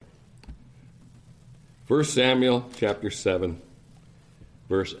1 Samuel chapter 7,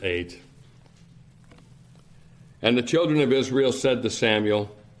 verse 8. And the children of Israel said to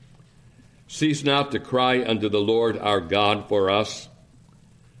Samuel, "Cease not to cry unto the Lord our God for us,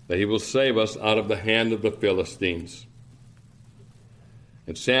 that he will save us out of the hand of the Philistines."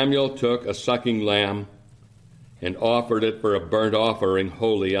 And Samuel took a sucking lamb and offered it for a burnt offering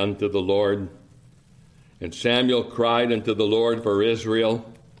holy unto the Lord. And Samuel cried unto the Lord for Israel,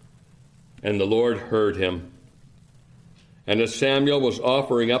 and the Lord heard him. And as Samuel was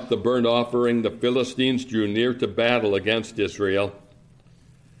offering up the burnt offering, the Philistines drew near to battle against Israel.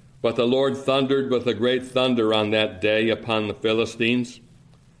 But the Lord thundered with a great thunder on that day upon the Philistines,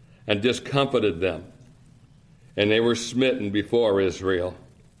 and discomfited them, and they were smitten before Israel.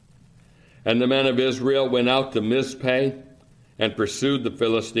 And the men of Israel went out to Mizpeh, and pursued the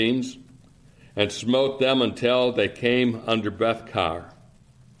Philistines, and smote them until they came under Bethkar.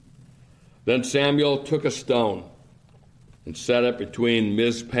 Then Samuel took a stone, and set it between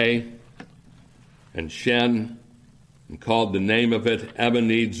Mizpeh and Shen, and called the name of it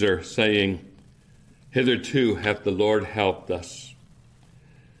Ebenezer, saying, "Hitherto hath the Lord helped us."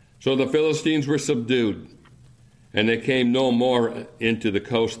 So the Philistines were subdued, and they came no more into the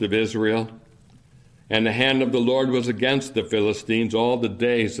coast of Israel. And the hand of the Lord was against the Philistines all the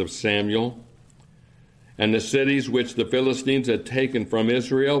days of Samuel. And the cities which the Philistines had taken from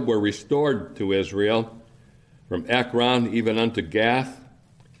Israel were restored to Israel, from Ekron even unto Gath.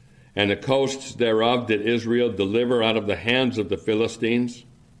 And the coasts thereof did Israel deliver out of the hands of the Philistines.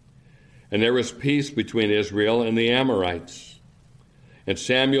 And there was peace between Israel and the Amorites. And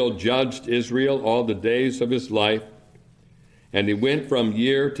Samuel judged Israel all the days of his life. And he went from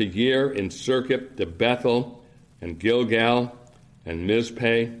year to year in circuit to Bethel and Gilgal and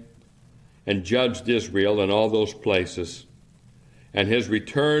Mizpeh, and judged Israel in all those places. And his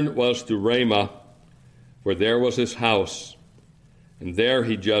return was to Ramah, for there was his house. And there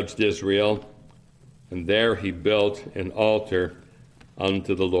he judged Israel, and there he built an altar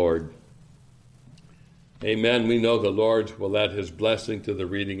unto the Lord. Amen. We know the Lord will add his blessing to the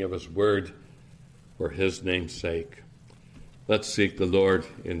reading of his word for his name's sake. Let's seek the Lord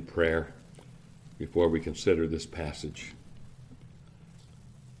in prayer before we consider this passage.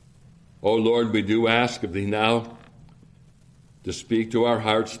 O Lord, we do ask of thee now to speak to our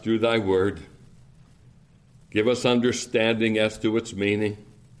hearts through thy word. Give us understanding as to its meaning.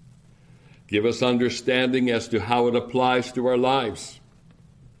 Give us understanding as to how it applies to our lives.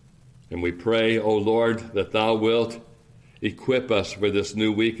 And we pray, O Lord, that thou wilt equip us for this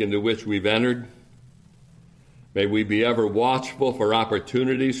new week into which we've entered. May we be ever watchful for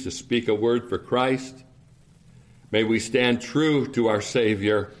opportunities to speak a word for Christ. May we stand true to our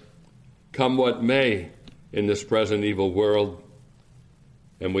Savior, come what may in this present evil world.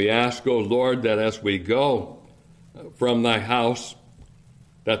 And we ask, O Lord, that as we go from thy house,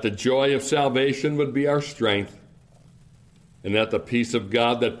 that the joy of salvation would be our strength, and that the peace of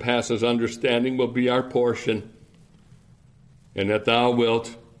God that passes understanding will be our portion, and that thou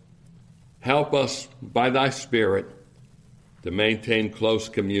wilt help us by thy Spirit to maintain close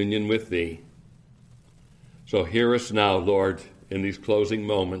communion with thee. So hear us now, Lord, in these closing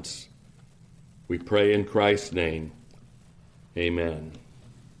moments. We pray in Christ's name. Amen.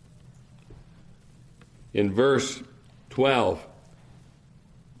 In verse 12,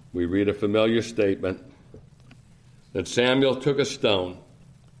 we read a familiar statement. That Samuel took a stone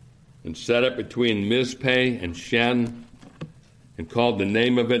and set it between Mizpeh and Shen, and called the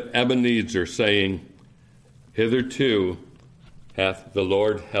name of it Ebenezer, saying, "Hitherto hath the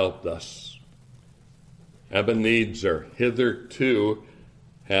Lord helped us." Ebenezer, hitherto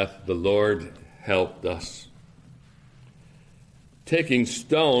hath the Lord helped us. Taking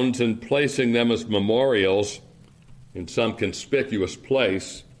stones and placing them as memorials in some conspicuous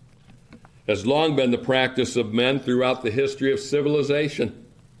place has long been the practice of men throughout the history of civilization.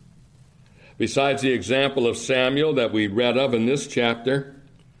 Besides the example of Samuel that we read of in this chapter,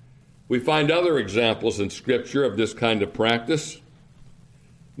 we find other examples in Scripture of this kind of practice.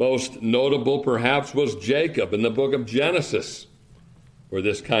 Most notable, perhaps, was Jacob in the book of Genesis for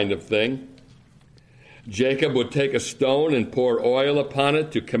this kind of thing. Jacob would take a stone and pour oil upon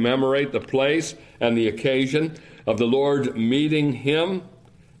it to commemorate the place and the occasion of the Lord meeting him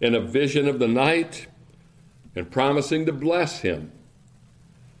in a vision of the night and promising to bless him.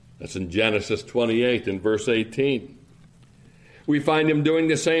 That's in Genesis 28 and verse 18. We find him doing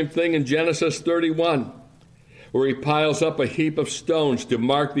the same thing in Genesis 31, where he piles up a heap of stones to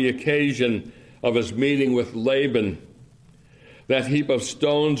mark the occasion of his meeting with Laban. That heap of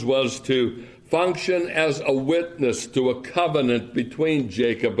stones was to function as a witness to a covenant between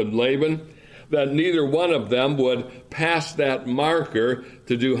Jacob and Laban, that neither one of them would pass that marker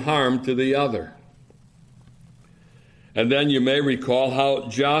to do harm to the other. And then you may recall how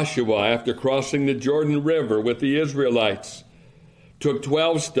Joshua, after crossing the Jordan River with the Israelites, took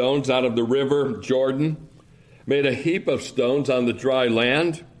 12 stones out of the river Jordan, made a heap of stones on the dry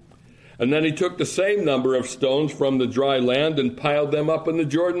land, and then he took the same number of stones from the dry land and piled them up in the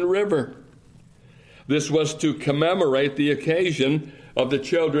Jordan River. This was to commemorate the occasion of the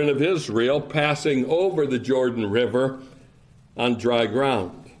children of Israel passing over the Jordan River on dry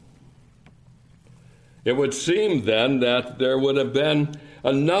ground. It would seem then that there would have been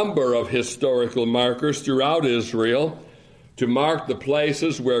a number of historical markers throughout Israel to mark the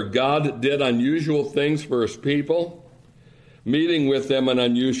places where God did unusual things for his people, meeting with them in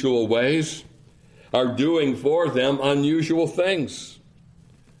unusual ways, or doing for them unusual things.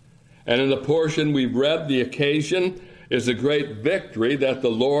 And in the portion we've read, the occasion is a great victory that the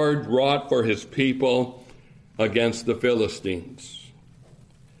Lord wrought for his people against the Philistines.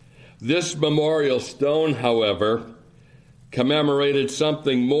 This memorial stone, however, commemorated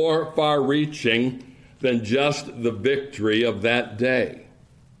something more far-reaching than just the victory of that day.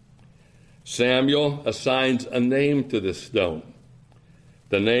 Samuel assigns a name to this stone,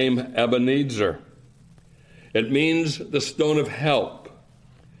 the name Ebenezer. It means the stone of help.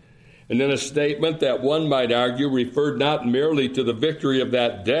 And in a statement that one might argue referred not merely to the victory of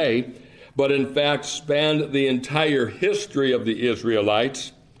that day, but in fact spanned the entire history of the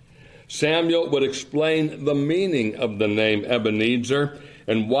Israelites, Samuel would explain the meaning of the name Ebenezer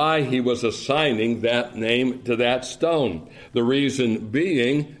and why he was assigning that name to that stone. The reason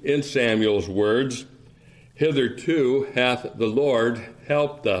being, in Samuel's words, "Hitherto hath the Lord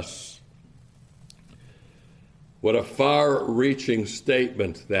helped us." What a far-reaching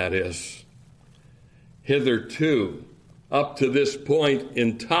statement that is. Hitherto, up to this point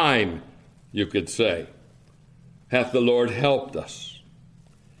in time, you could say, hath the Lord helped us.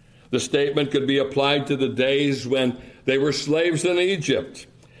 The statement could be applied to the days when they were slaves in Egypt.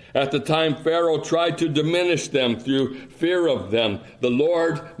 At the time Pharaoh tried to diminish them through fear of them, the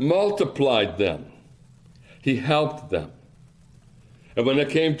Lord multiplied them. He helped them. And when it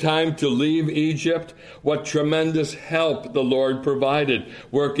came time to leave Egypt, what tremendous help the Lord provided,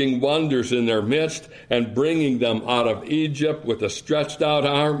 working wonders in their midst and bringing them out of Egypt with a stretched out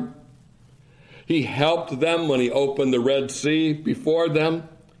arm. He helped them when he opened the Red Sea before them.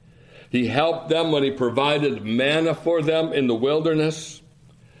 He helped them when he provided manna for them in the wilderness.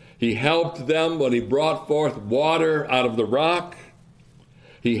 He helped them when he brought forth water out of the rock.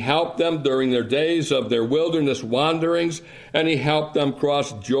 He helped them during their days of their wilderness wanderings, and he helped them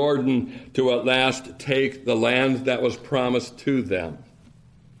cross Jordan to at last take the land that was promised to them.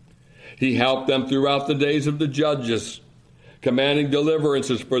 He helped them throughout the days of the judges, commanding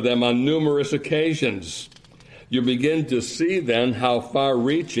deliverances for them on numerous occasions. You begin to see then how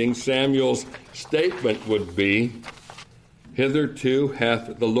far-reaching Samuel's statement would be. Hitherto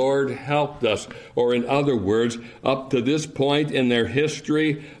hath the Lord helped us. Or in other words, up to this point in their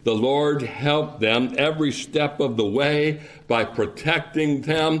history, the Lord helped them every step of the way by protecting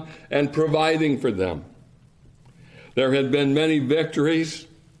them and providing for them. There had been many victories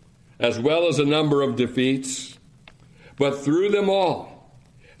as well as a number of defeats, but through them all,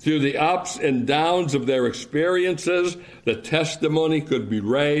 through the ups and downs of their experiences, the testimony could be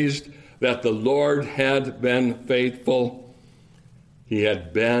raised that the Lord had been faithful. He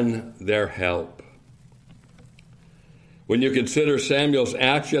had been their help. When you consider Samuel's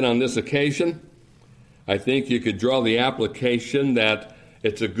action on this occasion, I think you could draw the application that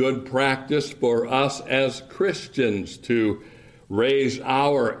it's a good practice for us as Christians to raise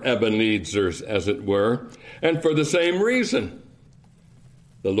our Ebenezers, as it were, and for the same reason.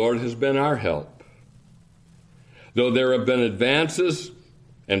 The Lord has been our help. Though there have been advances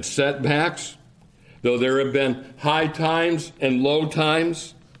and setbacks, though there have been high times and low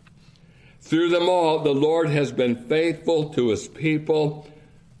times, through them all, the Lord has been faithful to his people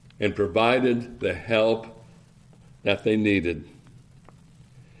and provided the help that they needed.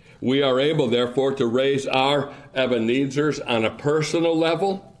 We are able, therefore, to raise our Ebenezers on a personal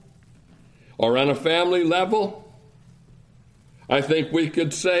level or on a family level. I think we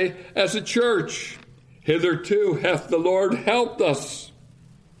could say, as a church, hitherto hath the Lord helped us.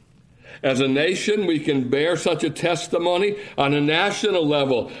 As a nation, we can bear such a testimony on a national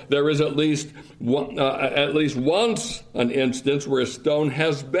level. There is at least once an instance where a stone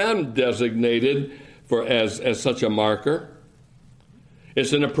has been designated as such a marker.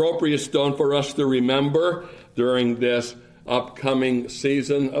 It's an appropriate stone for us to remember during this upcoming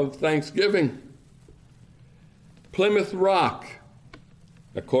season of Thanksgiving. Plymouth Rock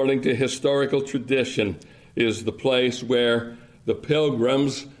according to historical tradition, is the place where the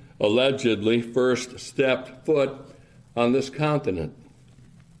pilgrims allegedly first stepped foot on this continent.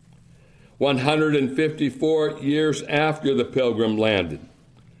 154 years after the pilgrim landed,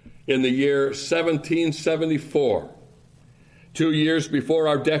 in the year 1774, 2 years before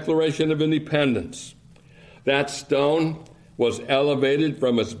our Declaration of Independence, that stone was elevated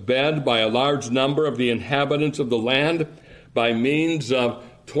from its bed by a large number of the inhabitants of the land by means of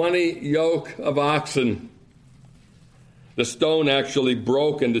 20 yoke of oxen. The stone actually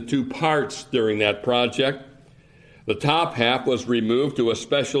broke into two parts during that project. The top half was removed to a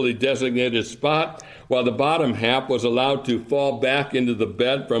specially designated spot, while the bottom half was allowed to fall back into the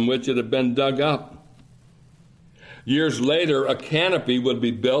bed from which it had been dug up. Years later, a canopy would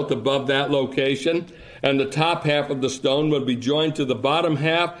be built above that location, and the top half of the stone would be joined to the bottom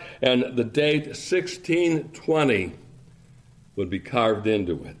half, and the date 1620 would be carved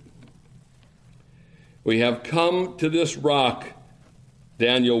into it. We have come to this rock,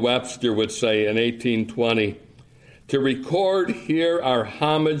 Daniel Webster would say in 1820, to record here our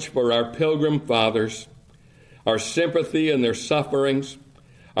homage for our pilgrim fathers, our sympathy in their sufferings,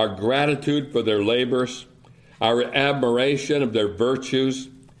 our gratitude for their labors, our admiration of their virtues,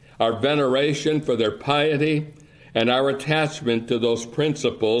 our veneration for their piety, and our attachment to those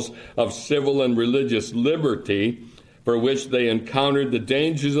principles of civil and religious liberty for which they encountered the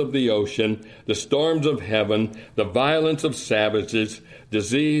dangers of the ocean, the storms of heaven, the violence of savages,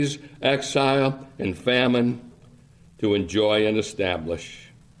 disease, exile, and famine, to enjoy and establish.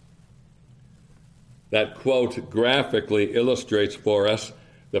 That quote graphically illustrates for us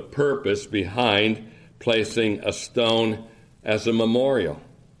the purpose behind placing a stone as a memorial.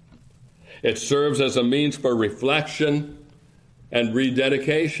 It serves as a means for reflection and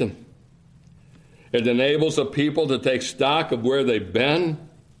rededication. It enables a people to take stock of where they've been,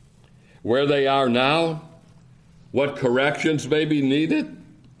 where they are now, what corrections may be needed,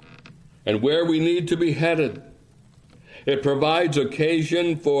 and where we need to be headed. It provides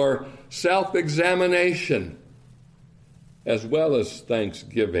occasion for self-examination as well as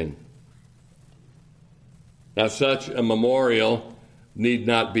thanksgiving. Now, such a memorial need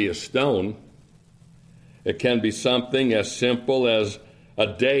not be a stone. It can be something as simple as a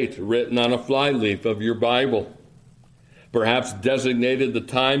date written on a flyleaf of your Bible, perhaps designated the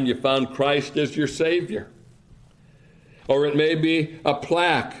time you found Christ as your Savior. Or it may be a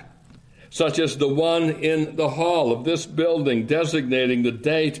plaque, such as the one in the hall of this building, designating the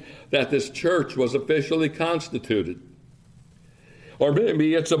date that this church was officially constituted. Or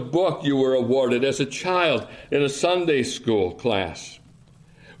maybe it's a book you were awarded as a child in a Sunday school class,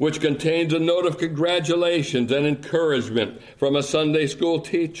 which contains a note of congratulations and encouragement from a Sunday school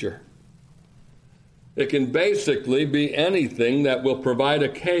teacher. It can basically be anything that will provide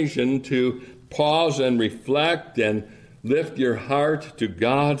occasion to pause and reflect and lift your heart to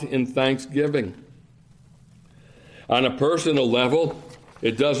God in thanksgiving. On a personal level,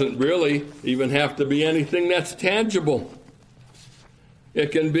 it doesn't really even have to be anything that's tangible.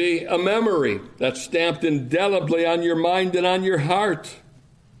 It can be a memory that's stamped indelibly on your mind and on your heart.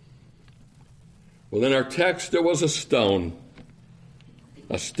 Well, in our text, there was a stone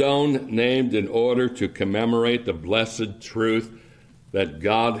named in order to commemorate the blessed truth that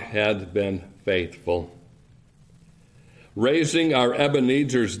God had been faithful. Raising our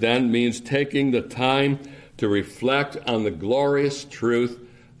Ebenezers, then, means taking the time to reflect on the glorious truth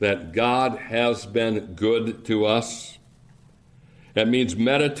that God has been good to us. It means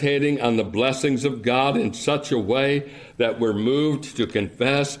meditating on the blessings of God in such a way that we're moved to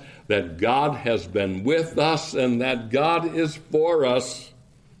confess that God has been with us and that God is for us.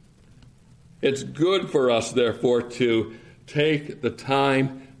 It's good for us, therefore, to take the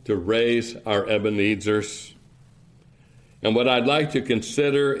time to raise our Ebenezers. And what I'd like to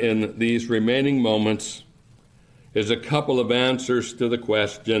consider in these remaining moments is a couple of answers to the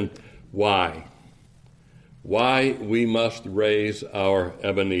question, why? Why we must raise our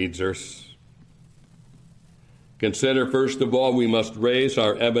Ebenezers. Consider, first of all, we must raise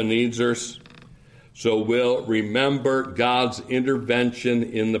our Ebenezers so we'll remember God's intervention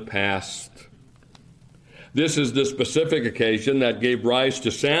in the past. This is the specific occasion that gave rise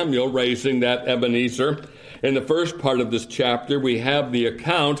to Samuel raising that Ebenezer. In the first part of this chapter, we have the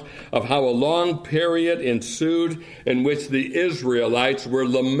account of how a long period ensued in which the Israelites were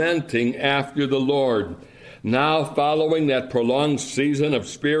lamenting after the Lord. Now, following that prolonged season of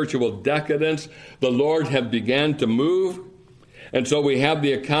spiritual decadence, the Lord had begun to move. And so we have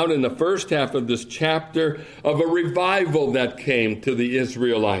the account in the first half of this chapter of a revival that came to the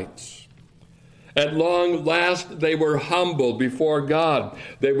Israelites. At long last, they were humble before God.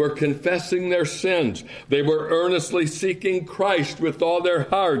 They were confessing their sins. They were earnestly seeking Christ with all their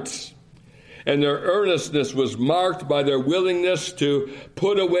hearts. And their earnestness was marked by their willingness to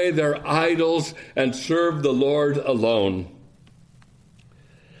put away their idols and serve the Lord alone.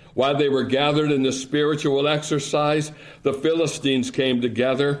 While they were gathered in this spiritual exercise, the Philistines came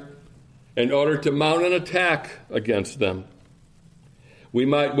together in order to mount an attack against them. We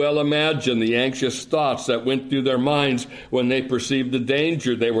might well imagine the anxious thoughts that went through their minds when they perceived the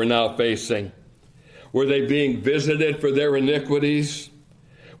danger they were now facing. Were they being visited for their iniquities?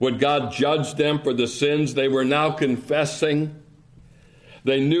 Would God judge them for the sins they were now confessing?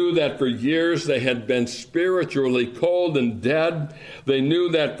 They knew that for years they had been spiritually cold and dead. They knew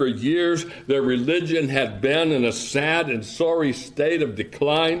that for years their religion had been in a sad and sorry state of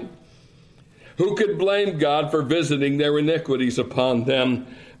decline. Who could blame God for visiting their iniquities upon them?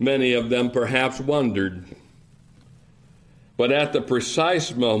 Many of them perhaps wondered. But at the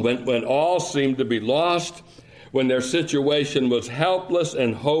precise moment when all seemed to be lost, when their situation was helpless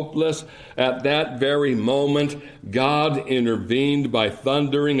and hopeless, at that very moment, God intervened by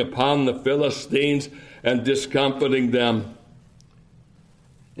thundering upon the Philistines and discomfiting them.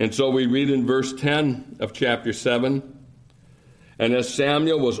 And so we read in verse 10 of chapter 7, "And as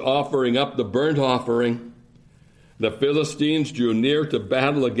Samuel was offering up the burnt offering, the Philistines drew near to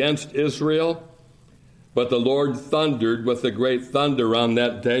battle against Israel. But the Lord thundered with a great thunder on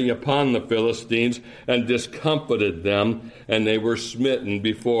that day upon the Philistines and discomfited them, and they were smitten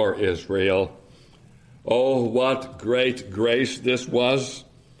before Israel." Oh, what great grace this was!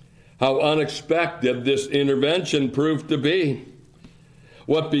 How unexpected this intervention proved to be.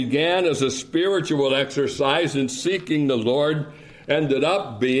 What began as a spiritual exercise in seeking the Lord ended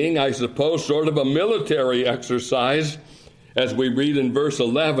up being, I suppose, sort of a military exercise, as we read in verse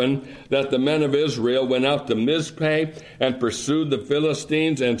 11, that the men of Israel went out to Mizpeh and pursued the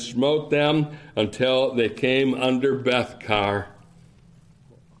Philistines and smote them until they came under Bethkar.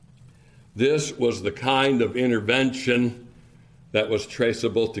 This was the kind of intervention that was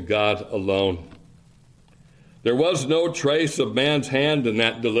traceable to God alone. There was no trace of man's hand in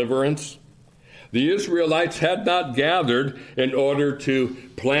that deliverance. The Israelites had not gathered in order to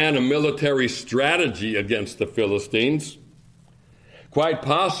plan a military strategy against the Philistines. Quite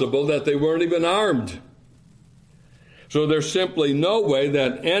possible that they weren't even armed. So there's simply no way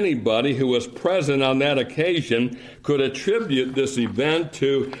that anybody who was present on that occasion could attribute this event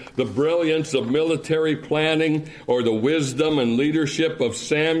to the brilliance of military planning or the wisdom and leadership of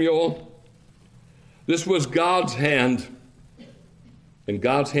Samuel. This was God's hand, and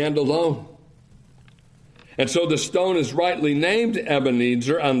God's hand alone. And so the stone is rightly named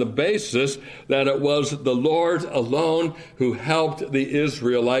Ebenezer on the basis that it was the Lord alone who helped the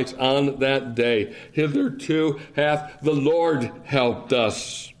Israelites on that day. Hitherto hath the Lord helped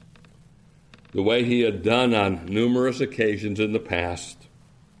us, the way he had done on numerous occasions in the past.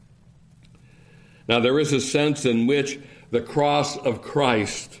 Now there is a sense in which the cross of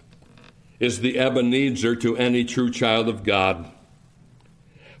Christ is the Ebenezer to any true child of God.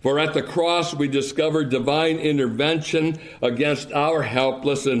 For at the cross we discover divine intervention against our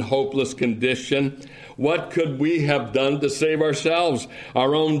helpless and hopeless condition. What could we have done to save ourselves?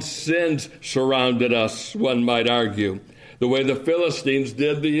 Our own sins surrounded us, one might argue, the way the Philistines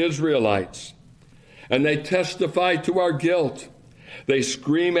did the Israelites. And they testify to our guilt. They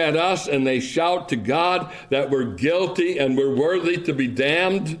scream at us and they shout to God that we're guilty and we're worthy to be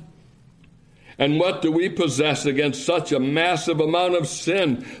damned. And what do we possess against such a massive amount of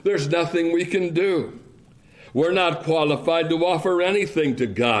sin? There's nothing we can do. We're not qualified to offer anything to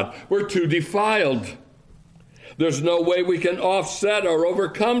God. We're too defiled. There's no way we can offset or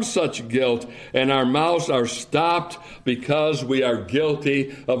overcome such guilt, and our mouths are stopped because we are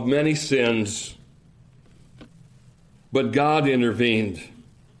guilty of many sins. But God intervened.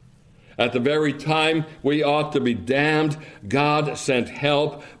 At the very time we ought to be damned, God sent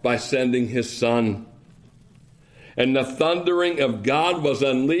help by sending his Son. And the thundering of God was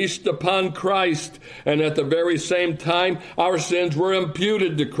unleashed upon Christ, and at the very same time our sins were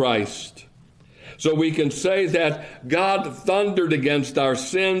imputed to Christ. So we can say that God thundered against our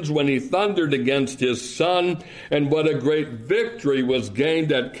sins when he thundered against his Son, and what a great victory was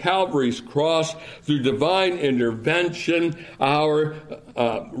gained at Calvary's cross through divine intervention. Our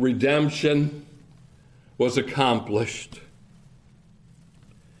redemption was accomplished.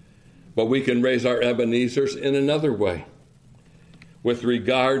 But we can raise our Ebenezers in another way, with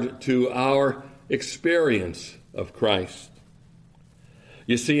regard to our experience of Christ.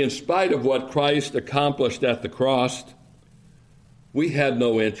 You see, in spite of what Christ accomplished at the cross, We had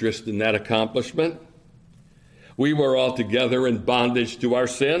no interest in that accomplishment. We were altogether in bondage to our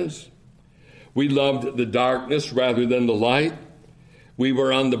sins. We loved the darkness rather than the light. We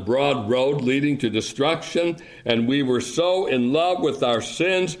were on the broad road leading to destruction, and we were so in love with our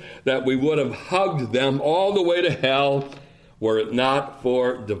sins that we would have hugged them all the way to hell were it not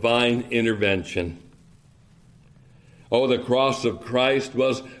for divine intervention. Oh, the cross of Christ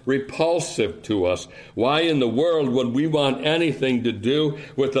was repulsive to us. Why in the world would we want anything to do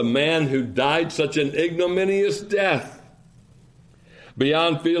with a man who died such an ignominious death?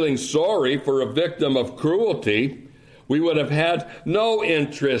 Beyond feeling sorry for a victim of cruelty, we would have had no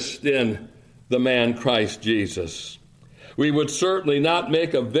interest in the man Christ Jesus. We would certainly not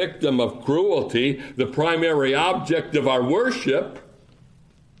make a victim of cruelty the primary object of our worship.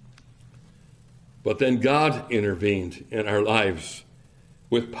 But then God intervened in our lives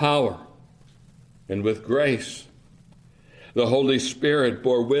with power and with grace. The Holy Spirit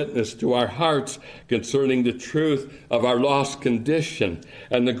bore witness to our hearts concerning the truth of our lost condition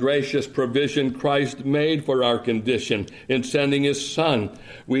and the gracious provision Christ made for our condition in sending his Son.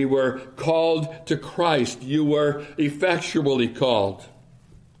 We were called to Christ. You were effectually called.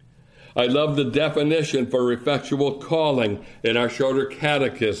 I love the definition for effectual calling in our shorter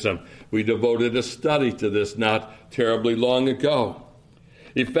catechism. We devoted a study to this not terribly long ago.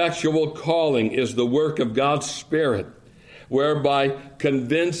 Effectual calling is the work of God's Spirit, whereby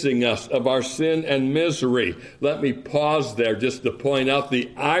convincing us of our sin and misery. Let me pause there just to point out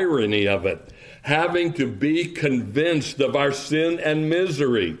the irony of it. Having to be convinced of our sin and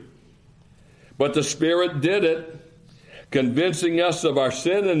misery. But the Spirit did it, convincing us of our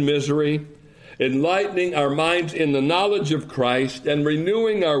sin and misery, enlightening our minds in the knowledge of Christ, and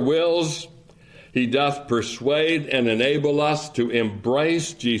renewing our wills. He doth persuade and enable us to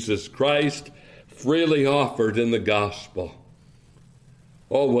embrace Jesus Christ, freely offered in the gospel.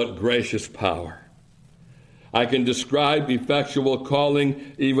 Oh, what gracious power. I can describe effectual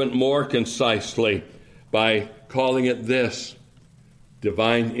calling even more concisely by calling it this: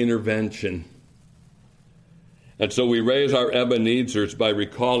 divine intervention. And so we raise our Ebenezers by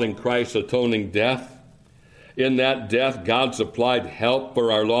recalling Christ's atoning death. In that death, God supplied help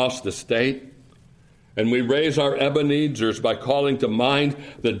for our lost estate. And we raise our Ebenezers by calling to mind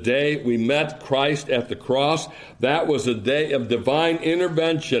the day we met Christ at the cross. That was a day of divine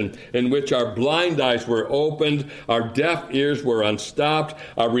intervention in which our blind eyes were opened, our deaf ears were unstopped,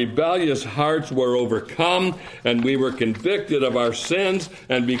 our rebellious hearts were overcome, and we were convicted of our sins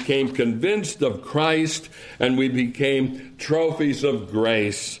and became convinced of Christ, and we became trophies of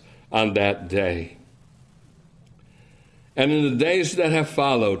grace on that day. And in the days that have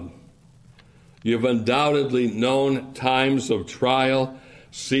followed, you've undoubtedly known times of trial,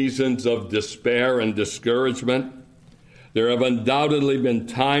 seasons of despair and discouragement. There have undoubtedly been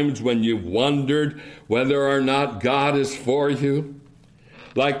times when you've wondered whether or not God is for you.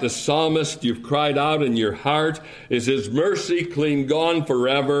 Like the psalmist, you've cried out in your heart, is his mercy clean gone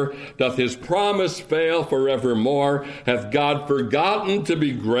forever? Doth his promise fail forevermore? Hath God forgotten to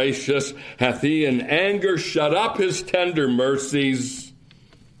be gracious? Hath he in anger shut up his tender mercies?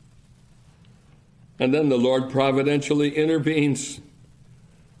 And then the Lord providentially intervenes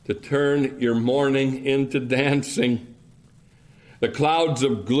to turn your mourning into dancing. The clouds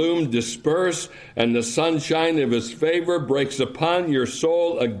of gloom disperse, and the sunshine of his favor breaks upon your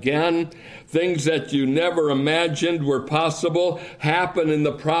soul again. Things that you never imagined were possible happen in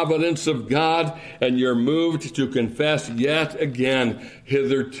the providence of God, and you're moved to confess yet again,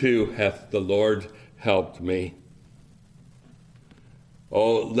 hitherto hath the Lord helped me.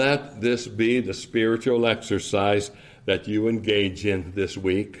 Oh, let this be the spiritual exercise that you engage in this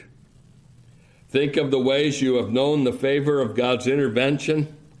week. Think of the ways you have known the favor of God's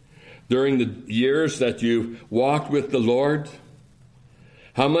intervention during the years that you've walked with the Lord.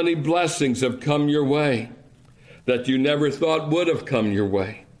 How many blessings have come your way that you never thought would have come your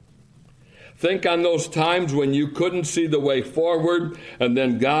way. Think on those times when you couldn't see the way forward, and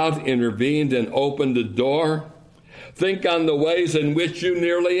then God intervened and opened the door. Think on the ways in which you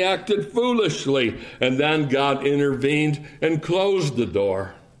nearly acted foolishly, and then God intervened and closed the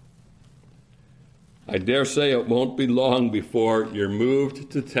door. I dare say it won't be long before you're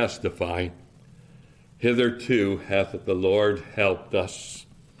moved to testify, hitherto hath the Lord helped us.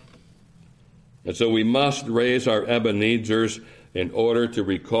 And so we must raise our Ebenezers in order to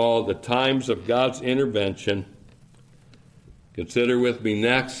recall the times of God's intervention. Consider with me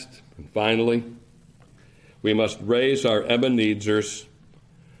next, and finally, we must raise our Ebenezers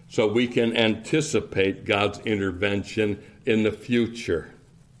so we can anticipate God's intervention in the future.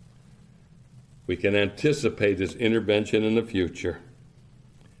 we can anticipate his intervention in the future.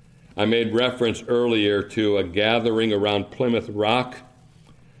 I made reference earlier to a gathering around Plymouth Rock,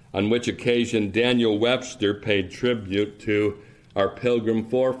 on which occasion Daniel Webster paid tribute to our Pilgrim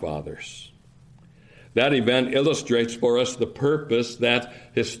forefathers. That event illustrates for us the purpose that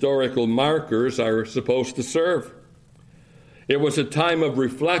historical markers are supposed to serve. It was a time of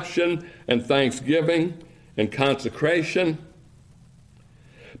reflection and thanksgiving and consecration.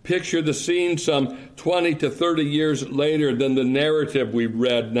 Picture the scene some 20 to 30 years later than the narrative we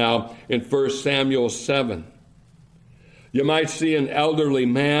read now in 1 Samuel 7. You might see an elderly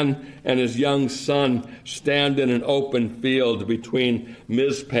man and his young son stand in an open field between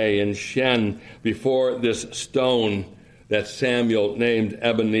Mizpeh and Shen before this stone that Samuel named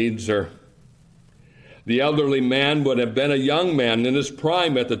Ebenezer. The elderly man would have been a young man in his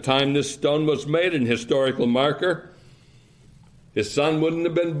prime at the time this stone was made, an historical marker. His son wouldn't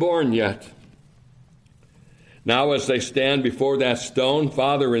have been born yet. Now as they stand before that stone,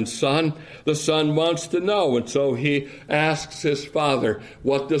 father and son, the son wants to know, and so he asks his father,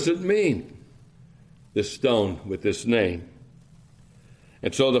 what does it mean, this stone with this name?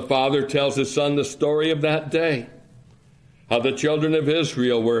 And so the father tells his son the story of that day, how the children of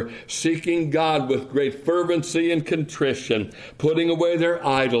Israel were seeking God with great fervency and contrition, putting away their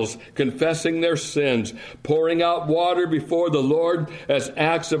idols, confessing their sins, pouring out water before the Lord as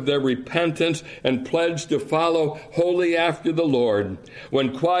acts of their repentance and pledge to follow wholly after the Lord,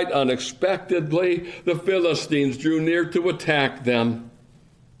 when quite unexpectedly the Philistines drew near to attack them.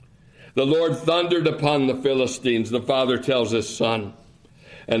 The Lord thundered upon the Philistines, the father tells his son.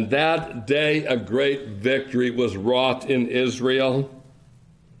 And that day a great victory was wrought in Israel.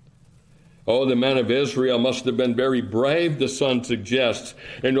 Oh, the men of Israel must have been very brave, the son suggests,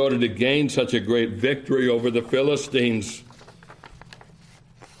 in order to gain such a great victory over the Philistines.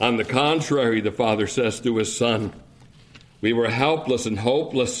 On the contrary, the father says to his son, we were helpless and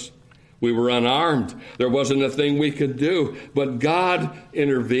hopeless. We were unarmed. There wasn't a thing we could do. But God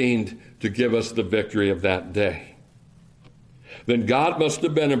intervened to give us the victory of that day. Then God must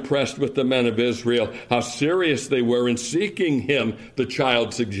have been impressed with the men of Israel, how serious they were in seeking him, the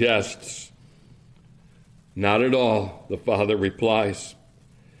child suggests. Not at all, the father replies.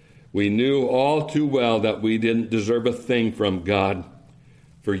 We knew all too well that we didn't deserve a thing from God.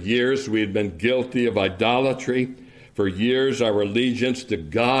 For years we had been guilty of idolatry. For years our allegiance to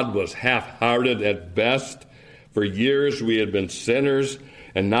God was half-hearted at best. For years we had been sinners.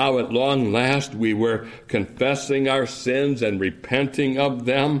 And now at long last we were confessing our sins and repenting of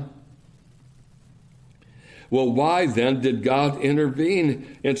them. Well, why then did God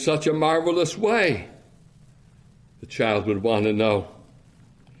intervene in such a marvelous way? The child would want to know.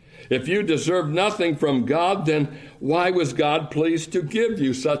 If you deserve nothing from God, then why was God pleased to give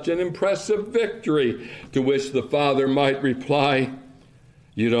you such an impressive victory? To which the father might reply,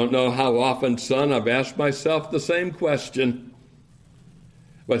 you don't know how often, son, I've asked myself the same question.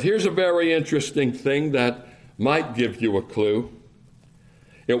 But here's a very interesting thing that might give you a clue.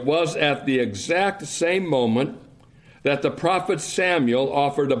 It was at the exact same moment that the prophet Samuel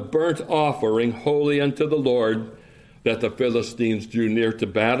offered a burnt offering holy unto the Lord that the Philistines drew near to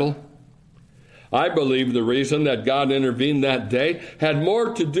battle. I believe the reason that God intervened that day had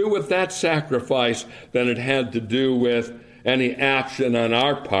more to do with that sacrifice than it had to do with any action on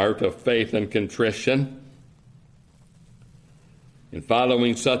our part of faith and contrition. In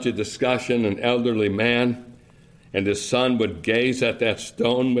following such a discussion, an elderly man and his son would gaze at that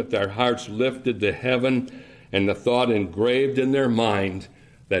stone with their hearts lifted to heaven and the thought engraved in their mind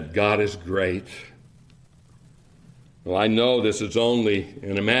that God is great. Well, I know this is only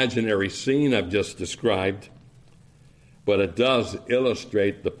an imaginary scene I've just described, but it does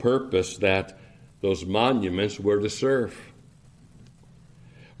illustrate the purpose that those monuments were to serve.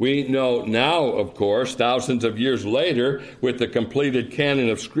 We know now, of course, thousands of years later, with the completed canon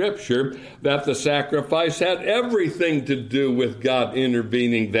of Scripture, that the sacrifice had everything to do with God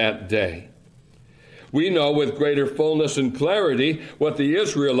intervening that day. We know with greater fullness and clarity what the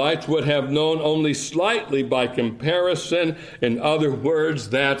Israelites would have known only slightly by comparison. In other words,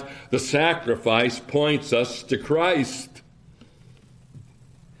 that the sacrifice points us to Christ.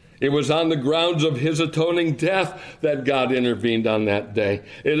 It was on the grounds of his atoning death that God intervened on that day.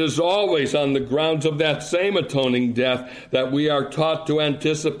 It is always on the grounds of that same atoning death that we are taught to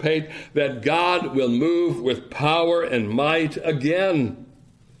anticipate that God will move with power and might again.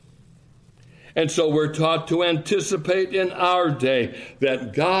 And so we're taught to anticipate in our day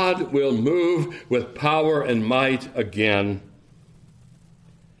that God will move with power and might again.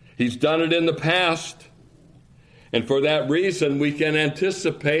 He's done it in the past. And for that reason, we can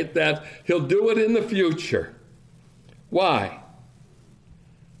anticipate that he'll do it in the future. Why?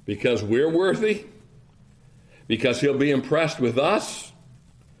 Because we're worthy? Because he'll be impressed with us?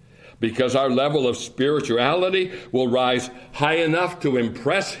 Because our level of spirituality will rise high enough to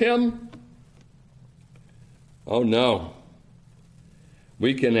impress him? Oh no.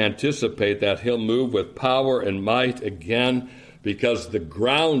 We can anticipate that he'll move with power and might again, because the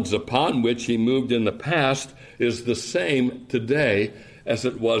grounds upon which he moved in the past is the same today as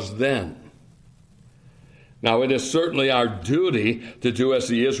it was then. Now, it is certainly our duty to do as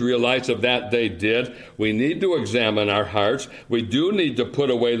the Israelites of that day did. We need to examine our hearts. We do need to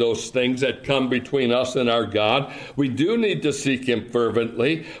put away those things that come between us and our God. We do need to seek him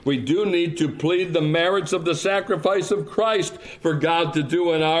fervently. We do need to plead the merits of the sacrifice of Christ for God to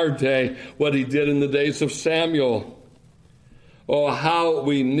do in our day what he did in the days of Samuel. Oh, how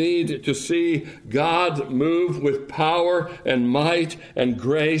we need to see God move with power and might and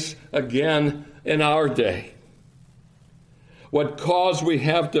grace again in our day. What cause we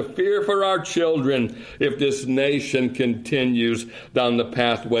have to fear for our children if this nation continues down the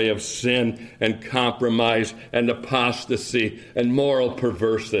pathway of sin and compromise and apostasy and moral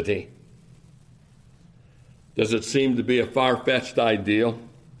perversity. Does it seem to be a far-fetched ideal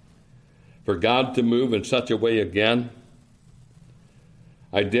for God to move in such a way again?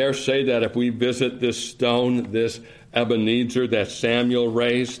 I dare say that if we visit this stone, this Ebenezer that Samuel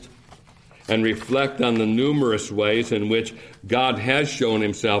raised, and reflect on the numerous ways in which God has shown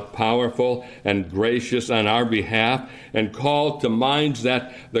himself powerful and gracious on our behalf, and call to mind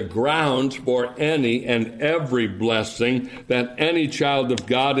that the grounds for any and every blessing that any child of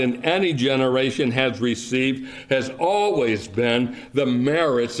God in any generation has received has always been the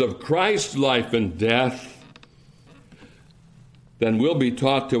merits of Christ's life and death, then we'll be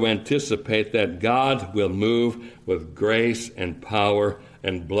taught to anticipate that God will move with grace and power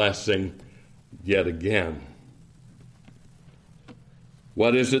and blessing yet again.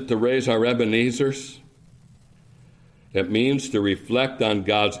 What is it to raise our Ebenezers? It means to reflect on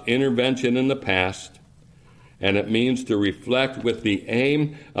God's intervention in the past, and it means to reflect with the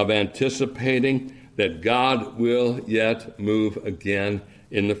aim of anticipating that God will yet move again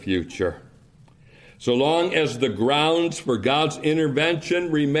in the future. So long as the grounds for God's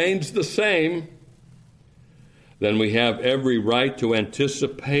intervention remains the same, then we have every right to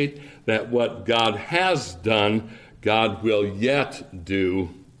anticipate that what God has done, God will yet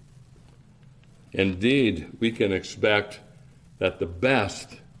do. Indeed, we can expect that the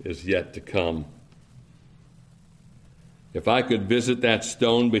best is yet to come. If I could visit that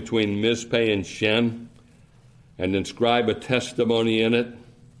stone between Mizpeh and Shen and inscribe a testimony in it,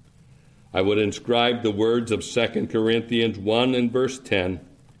 I would inscribe the words of 2 Corinthians 1 and verse 10,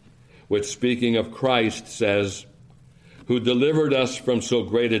 which, speaking of Christ, says, who delivered us from so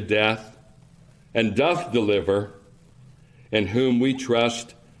great a death, and doth deliver, in whom we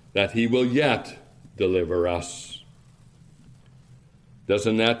trust that he will yet deliver us.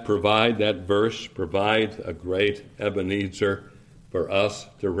 Doesn't that verse provide a great Ebenezer for us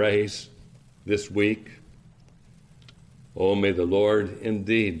to raise this week? Oh, may the Lord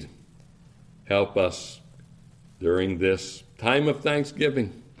indeed help us during this time of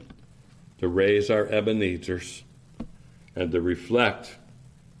thanksgiving to raise our Ebenezers and to reflect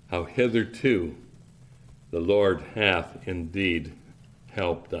how hitherto the Lord hath indeed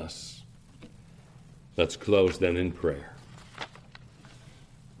helped us. Let's close then in prayer.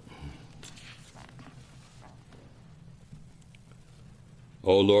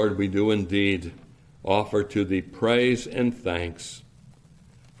 O Lord, we do indeed offer to thee praise and thanks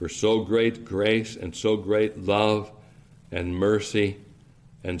for so great grace and so great love and mercy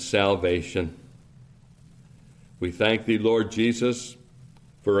and salvation. We thank thee, Lord Jesus,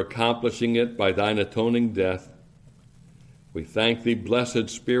 for accomplishing it by thine atoning death. We thank thee, blessed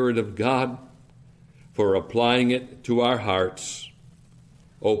Spirit of God, for applying it to our hearts,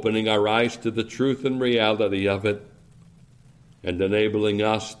 opening our eyes to the truth and reality of it, and enabling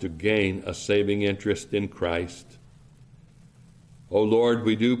us to gain a saving interest in Christ. O Lord,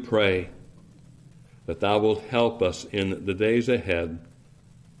 we do pray that thou wilt help us in the days ahead,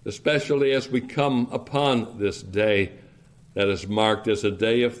 especially as we come upon this day that is marked as a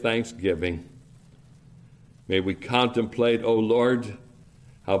day of thanksgiving. May we contemplate, O Lord,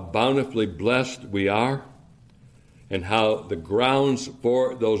 how bountifully blessed we are, and how the grounds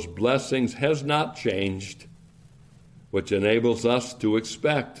for those blessings has not changed, which enables us to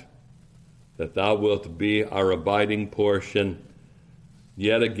expect that thou wilt be our abiding portion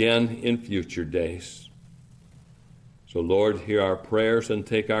yet again in future days. So, Lord, hear our prayers and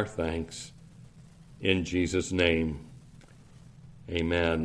take our thanks. in Jesus' name. Amen.